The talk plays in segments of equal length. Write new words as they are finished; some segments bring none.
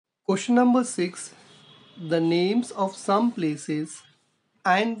Question number 6. The names of some places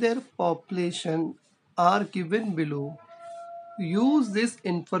and their population are given below. Use this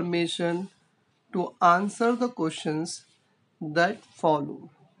information to answer the questions that follow.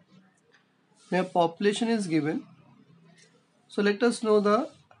 Now population is given. So let us know the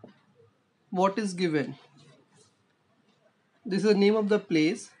what is given. This is the name of the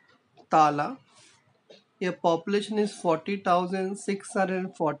place, Tala. A population is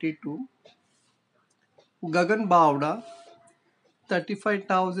 40,642. Gagan Bavda,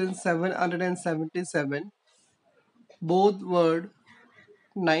 35,777. Bodh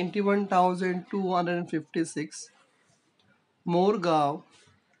 91,256. Morgaon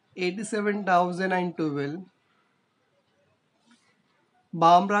 87,012.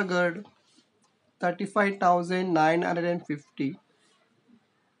 Bamragad 35,950.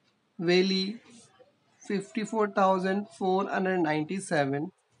 Veli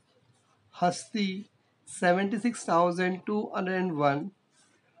 54,497. Hasti 76,201.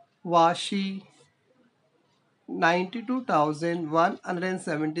 Vashi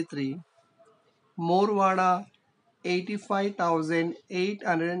 92,173. Morwada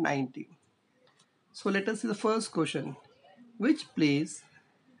 85,890. So let us see the first question. Which place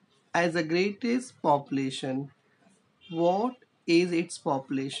has the greatest population? What is its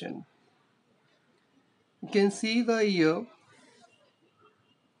population? You can see the year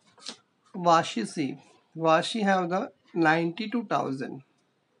Vashi see. Vashi have the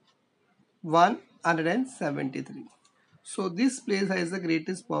 92,173. So this place has the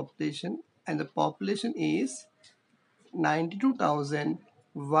greatest population and the population is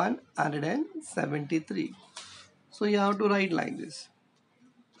 92,173. So you have to write like this.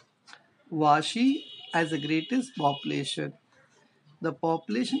 Vashi has the greatest population. The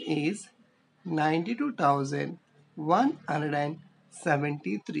population is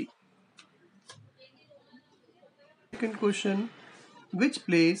 92,173. Second question. Which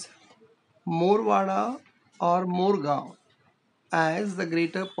place, Morwada or Morgaon, has the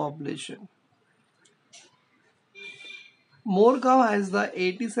greater population? Morgaon has the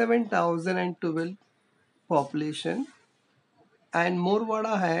 87,012 population and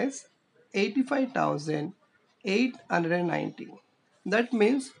Morwada has 85,890. That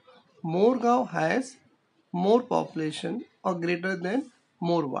means Morgaon has more population or greater than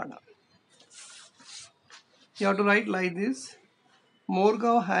Morwada. You have to write like this.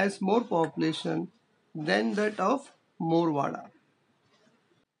 Morgaon has more population than that of Morwada.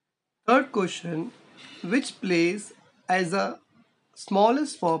 Third question. Which place has the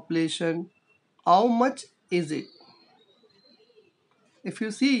smallest population? How much is it? If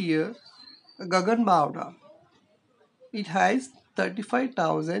you see here, Gagan Bavda, it has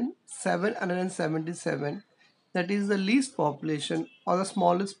 35,777. That is the least population or the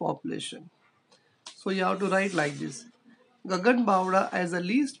smallest population. So you have to write like this. Gagan Bavda has the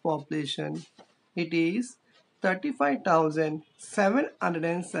least population. It is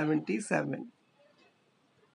 35,777.